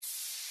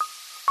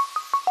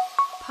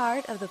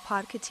part of the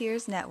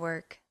Podcateers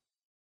Network.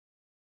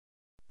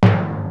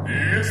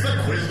 It's the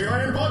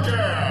Quizneyland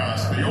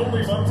Podcast, the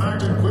only fun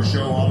fact and quiz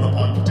show on the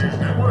Podcateers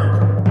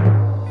Network.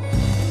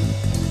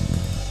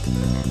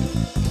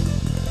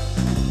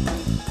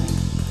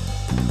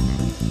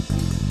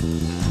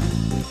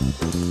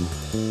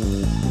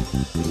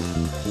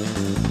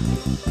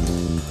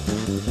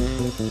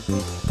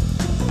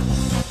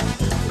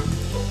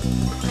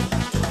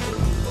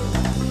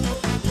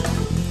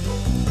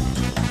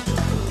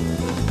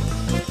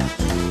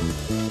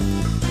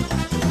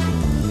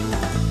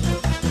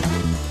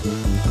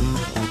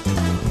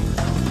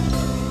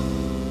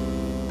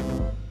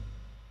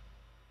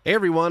 Hey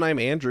everyone, I'm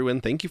Andrew,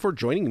 and thank you for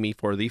joining me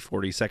for the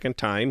 42nd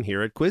time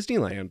here at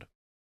Quizneyland.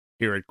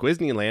 Here at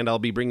Quizneyland, I'll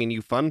be bringing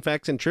you fun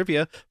facts and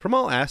trivia from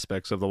all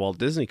aspects of the Walt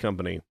Disney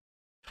Company.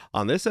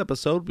 On this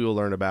episode, we will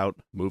learn about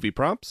movie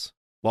props,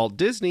 Walt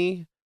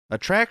Disney,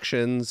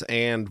 attractions,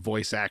 and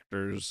voice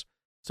actors.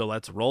 So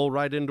let's roll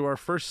right into our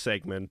first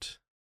segment.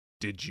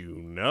 Did you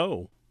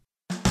know?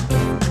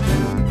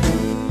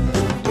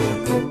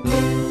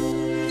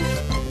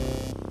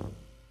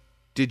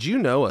 Did you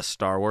know a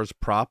Star Wars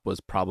prop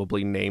was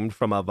probably named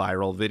from a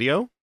viral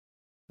video?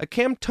 A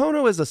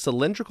camtono is a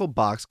cylindrical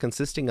box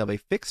consisting of a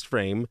fixed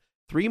frame,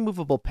 3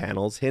 movable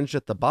panels hinged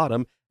at the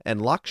bottom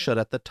and locked shut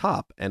at the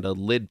top, and a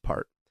lid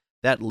part.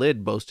 That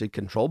lid boasted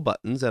control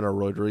buttons and a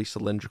rotary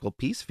cylindrical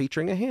piece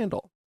featuring a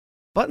handle.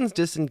 Buttons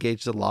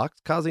disengaged the locks,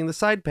 causing the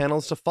side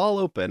panels to fall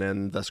open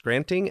and thus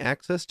granting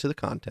access to the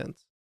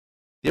contents.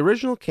 The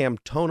original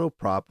camtono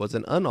prop was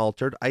an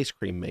unaltered ice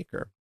cream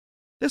maker.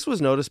 This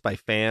was noticed by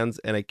fans,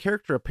 and a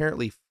character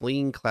apparently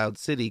fleeing Cloud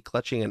City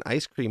clutching an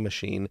ice cream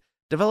machine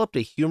developed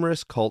a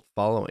humorous cult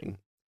following.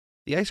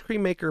 The ice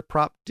cream maker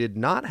prop did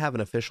not have an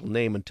official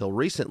name until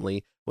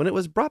recently, when it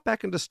was brought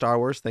back into Star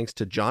Wars thanks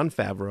to Jon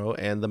Favreau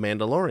and The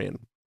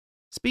Mandalorian.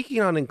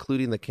 Speaking on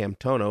including the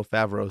camtono,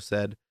 Favreau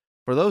said,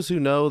 "For those who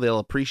know, they'll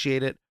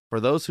appreciate it. For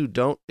those who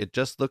don't, it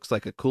just looks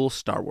like a cool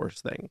Star Wars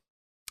thing."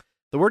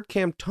 The word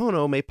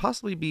camtono may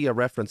possibly be a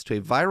reference to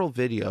a viral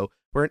video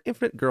where an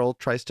infant girl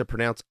tries to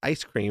pronounce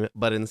ice cream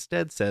but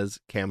instead says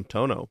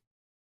camtono.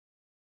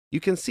 You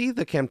can see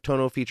the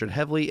camtono featured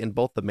heavily in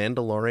both The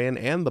Mandalorian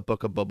and The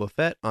Book of Boba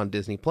Fett on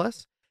Disney+,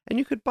 and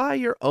you could buy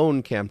your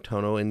own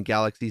camtono in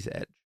Galaxy's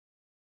Edge.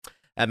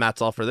 And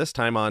that's all for this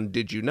time on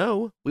Did You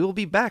Know? We will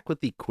be back with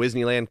the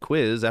Quizneyland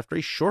quiz after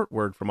a short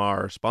word from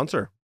our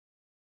sponsor.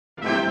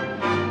 Eye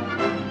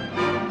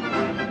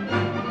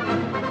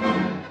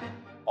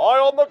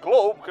on the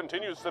Globe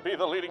continues to be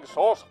the leading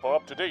source for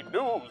up-to-date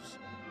news.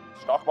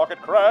 Stock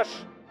market crash?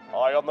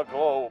 Eye on the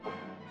Globe.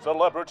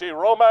 Celebrity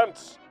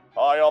romance?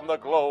 Eye on the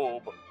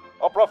Globe.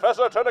 A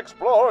professor turned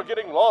explorer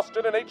getting lost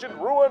in an ancient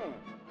ruin?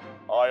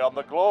 Eye on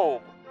the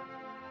Globe.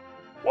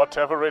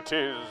 Whatever it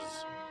is,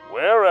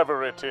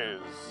 wherever it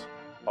is,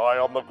 Eye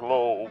on the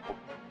Globe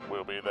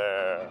will be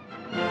there.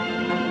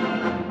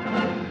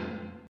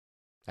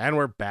 And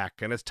we're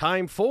back, and it's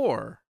time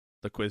for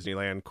the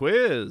Quizneyland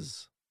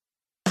quiz.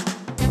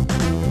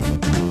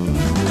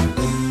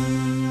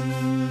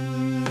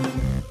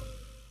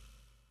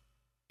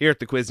 Here at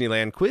the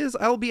Quizneyland quiz,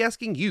 I will be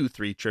asking you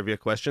 3 trivia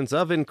questions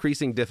of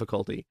increasing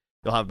difficulty.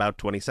 You'll have about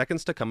 20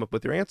 seconds to come up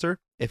with your answer.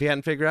 If you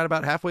hadn't figured out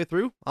about halfway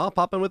through, I'll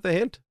pop in with a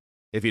hint.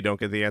 If you don't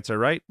get the answer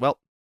right, well,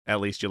 at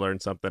least you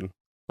learned something.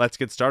 Let's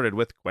get started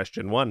with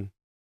question 1.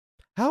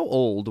 How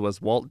old was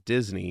Walt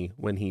Disney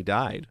when he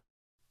died?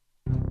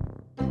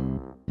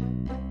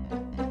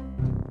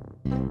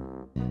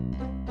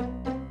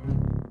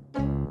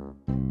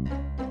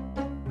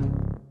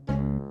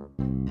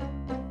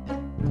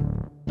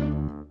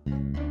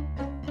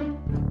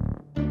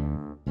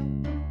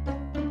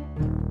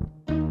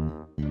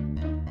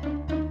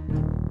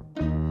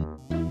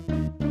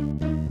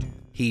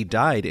 He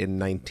died in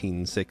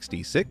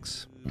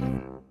 1966.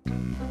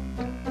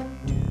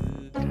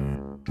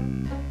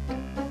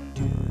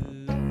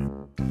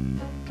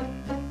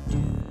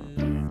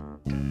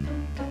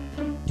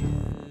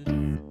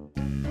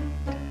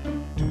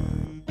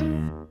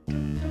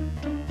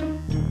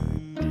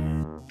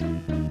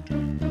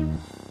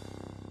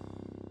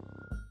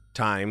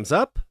 Time's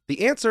up.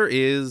 The answer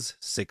is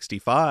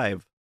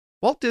 65.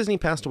 Walt Disney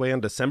passed away on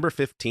December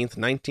 15th,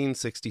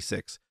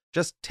 1966.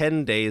 Just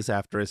 10 days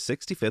after his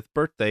 65th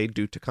birthday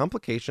due to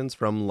complications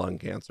from lung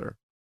cancer.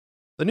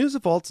 The news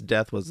of Walt's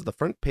death was the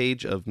front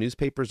page of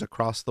newspapers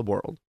across the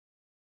world.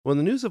 When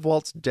the news of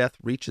Walt's death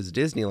reaches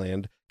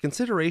Disneyland,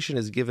 consideration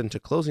is given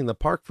to closing the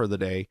park for the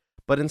day,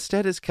 but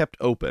instead is kept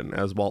open,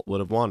 as Walt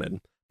would have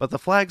wanted, but the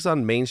flags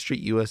on Main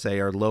Street USA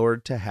are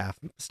lowered to half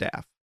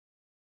staff.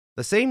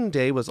 The same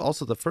day was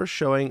also the first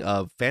showing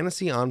of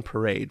Fantasy on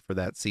Parade for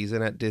that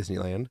season at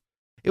Disneyland.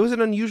 It was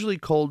an unusually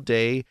cold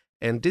day,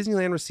 and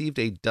Disneyland received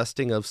a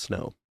dusting of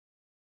snow.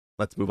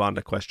 Let's move on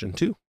to question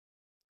 2.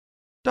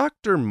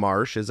 Dr.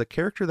 Marsh is a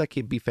character that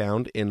can be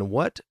found in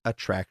what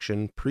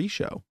attraction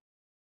pre-show?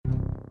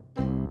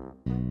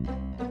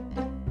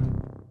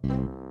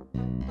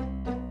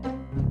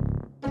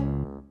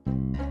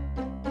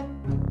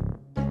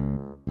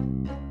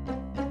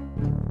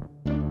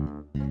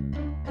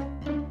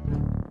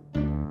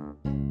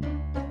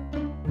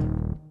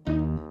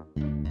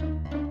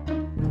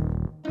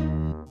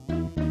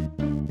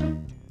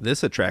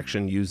 This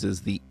attraction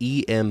uses the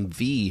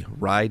EMV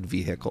ride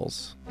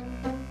vehicles.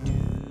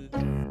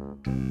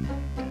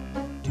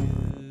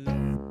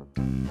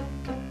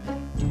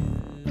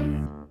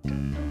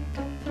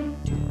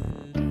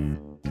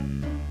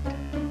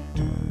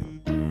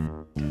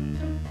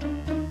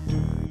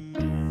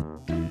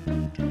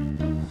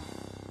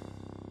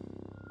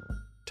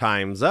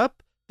 Time's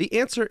up. The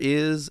answer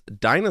is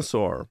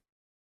dinosaur.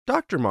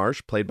 Dr.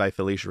 Marsh, played by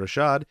Felicia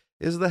Rashad,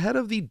 is the head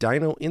of the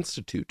Dino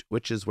Institute,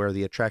 which is where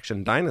the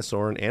attraction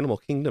Dinosaur in Animal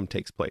Kingdom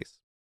takes place.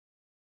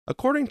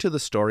 According to the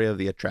story of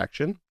the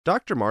attraction,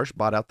 Dr. Marsh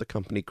bought out the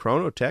company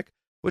Chronotech,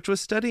 which was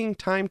studying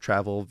time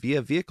travel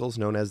via vehicles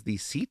known as the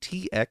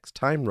CTX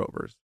Time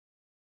Rovers.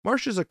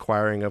 Marsh's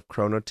acquiring of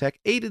Chronotech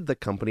aided the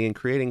company in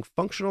creating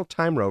functional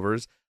time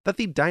rovers that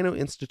the Dino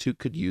Institute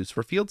could use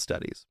for field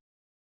studies.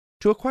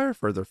 To acquire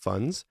further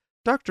funds,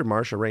 Dr.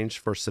 Marsh arranged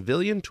for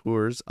civilian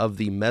tours of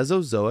the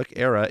Mesozoic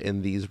era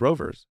in these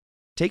rovers,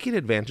 taking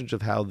advantage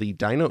of how the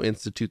Dino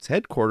Institute's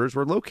headquarters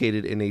were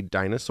located in a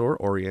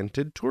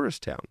dinosaur-oriented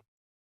tourist town.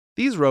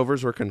 These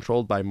rovers were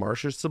controlled by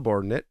Marsh's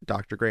subordinate,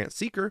 Dr. Grant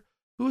Seeker,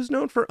 who was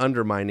known for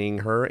undermining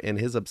her in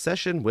his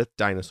obsession with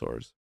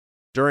dinosaurs.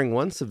 During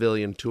one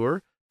civilian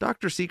tour,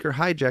 Dr. Seeker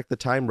hijacked the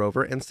time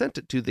rover and sent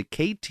it to the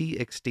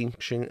KT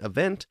extinction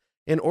event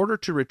in order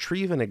to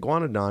retrieve an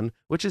iguanodon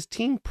which his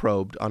team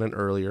probed on an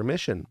earlier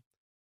mission.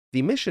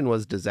 The mission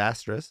was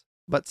disastrous,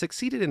 but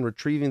succeeded in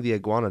retrieving the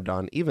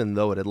iguanodon even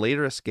though it had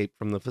later escaped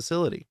from the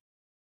facility.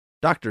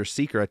 Dr.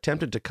 Seeker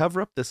attempted to cover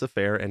up this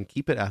affair and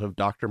keep it out of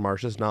Dr.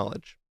 Marsh's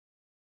knowledge.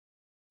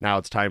 Now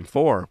it's time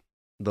for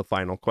the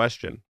final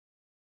question.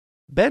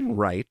 Ben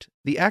Wright,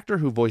 the actor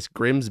who voiced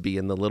Grimsby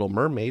in The Little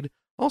Mermaid,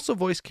 also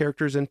voiced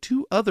characters in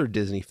 2 other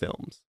Disney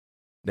films.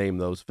 Name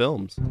those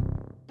films.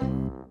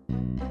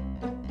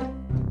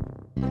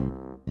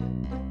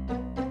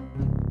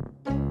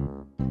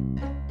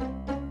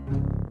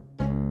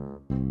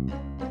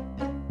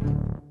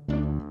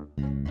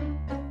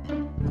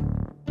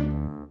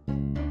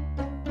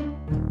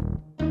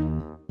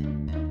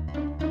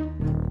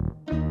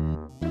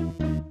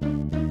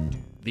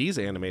 These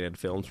animated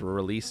films were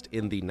released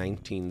in the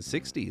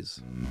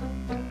 1960s.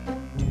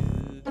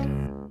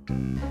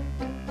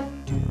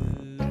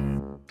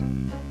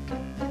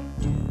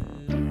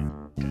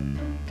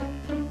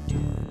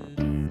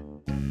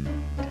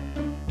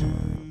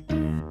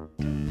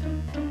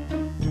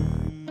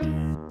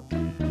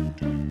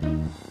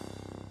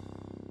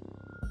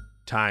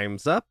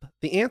 Time's up.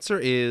 The answer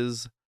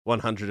is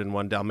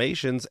 101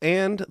 Dalmatians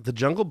and The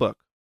Jungle Book.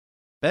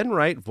 Ben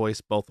Wright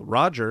voiced both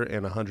Roger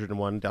in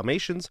 101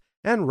 Dalmatians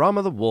and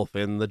Rama the Wolf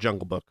in The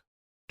Jungle Book.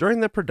 During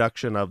the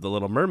production of The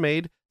Little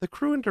Mermaid, the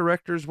crew and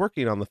directors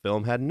working on the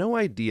film had no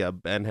idea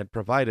Ben had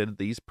provided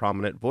these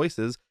prominent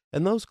voices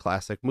in those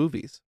classic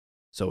movies,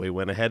 so he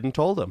went ahead and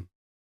told him.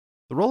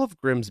 The role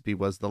of Grimsby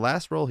was the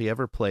last role he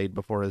ever played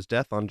before his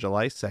death on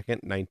July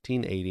 2nd,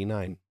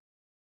 1989.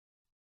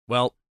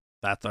 Well,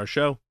 that's our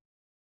show.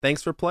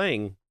 Thanks for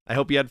playing. I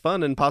hope you had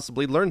fun and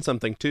possibly learned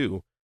something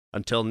too.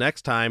 Until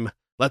next time,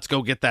 let's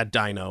go get that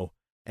dino.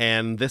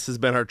 And this has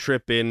been our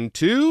trip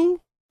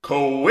into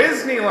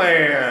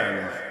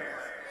Quizneyland!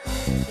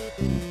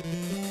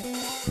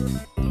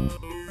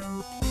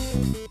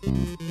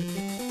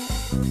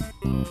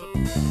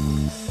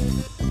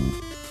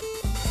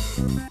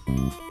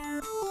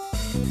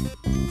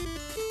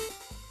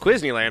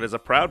 Quizneyland is a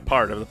proud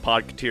part of the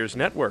Podcateers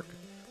Network.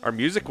 Our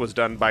music was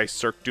done by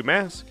Cirque du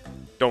Masque.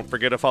 Don't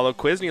forget to follow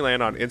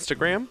Quizneyland on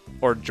Instagram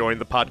or join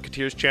the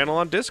Podcateers channel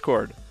on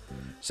Discord.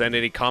 Send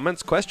any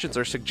comments, questions,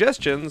 or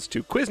suggestions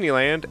to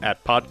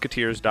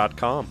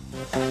Quizneyland@podcateers.com.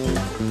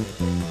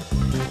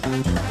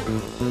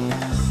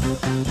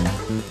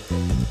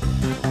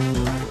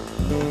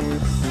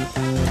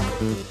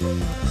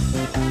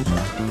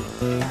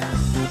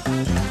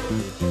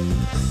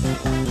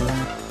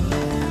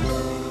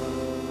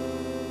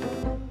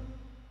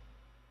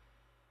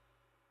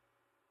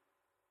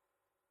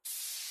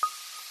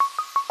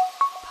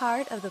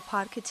 Part of the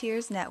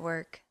Podcateers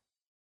Network.